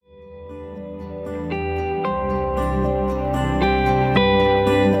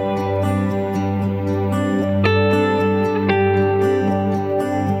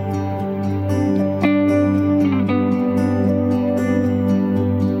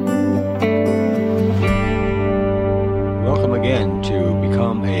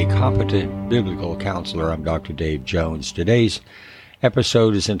Competent Biblical Counselor. I'm Dr. Dave Jones. Today's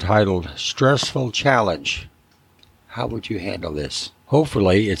episode is entitled Stressful Challenge. How would you handle this?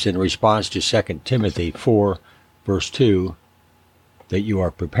 Hopefully it's in response to 2 Timothy 4, verse 2, that you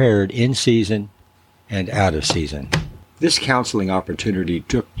are prepared in season and out of season. This counseling opportunity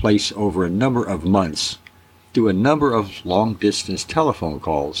took place over a number of months through a number of long-distance telephone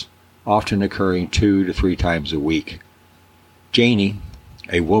calls, often occurring 2 to 3 times a week. Janie,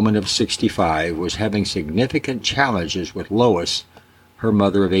 a woman of 65, was having significant challenges with Lois, her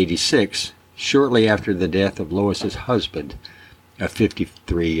mother of 86, shortly after the death of Lois's husband of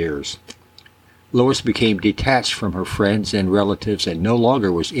 53 years. Lois became detached from her friends and relatives and no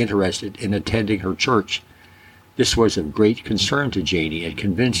longer was interested in attending her church. This was of great concern to Janie and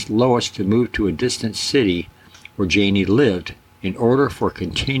convinced Lois to move to a distant city where Janie lived in order for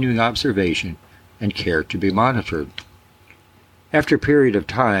continuing observation and care to be monitored. After a period of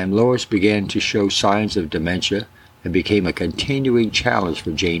time, Lois began to show signs of dementia and became a continuing challenge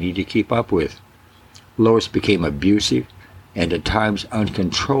for Janie to keep up with. Lois became abusive and at times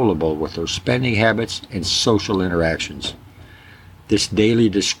uncontrollable with her spending habits and social interactions. This daily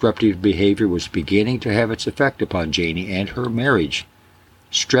disruptive behavior was beginning to have its effect upon Janie and her marriage.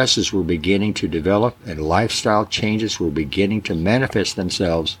 Stresses were beginning to develop and lifestyle changes were beginning to manifest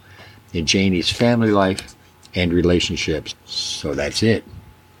themselves in Janie's family life and relationships. So that's it.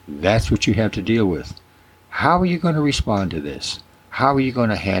 That's what you have to deal with. How are you going to respond to this? How are you going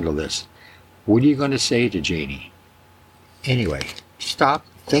to handle this? What are you going to say to Janie? Anyway, stop,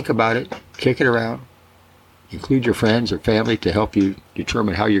 think about it, kick it around. Include your friends or family to help you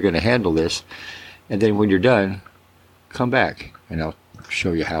determine how you're going to handle this. And then when you're done, come back and I'll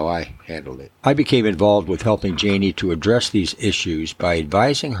show you how I handled it. I became involved with helping Janie to address these issues by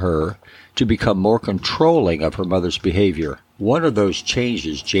advising her to become more controlling of her mother's behavior. One of those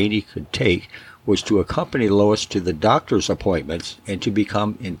changes Janie could take was to accompany Lois to the doctor's appointments and to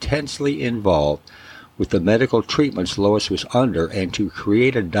become intensely involved with the medical treatments Lois was under and to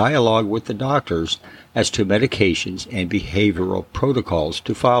create a dialogue with the doctors as to medications and behavioral protocols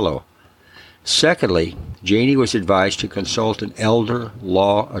to follow. Secondly, Janie was advised to consult an elder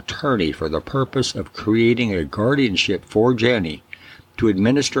law attorney for the purpose of creating a guardianship for Janie to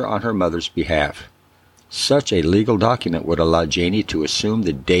administer on her mother's behalf. Such a legal document would allow Janie to assume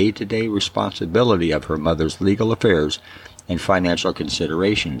the day-to-day responsibility of her mother's legal affairs and financial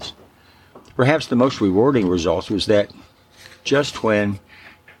considerations. Perhaps the most rewarding result was that just when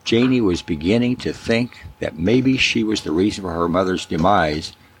Janie was beginning to think that maybe she was the reason for her mother's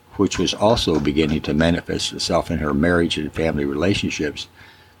demise, which was also beginning to manifest itself in her marriage and family relationships,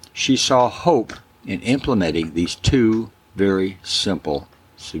 she saw hope in implementing these 2 very simple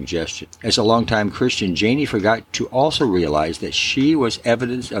suggestions. As a longtime Christian, Janie forgot to also realize that she was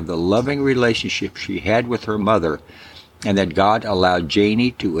evidence of the loving relationship she had with her mother, and that God allowed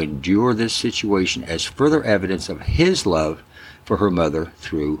Janie to endure this situation as further evidence of His love for her mother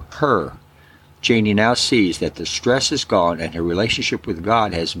through her. Janie now sees that the stress is gone and her relationship with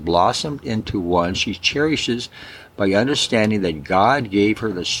God has blossomed into one she cherishes by understanding that God gave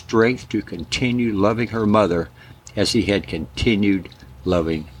her the strength to continue loving her mother as He had continued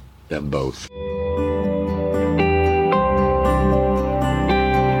loving them both.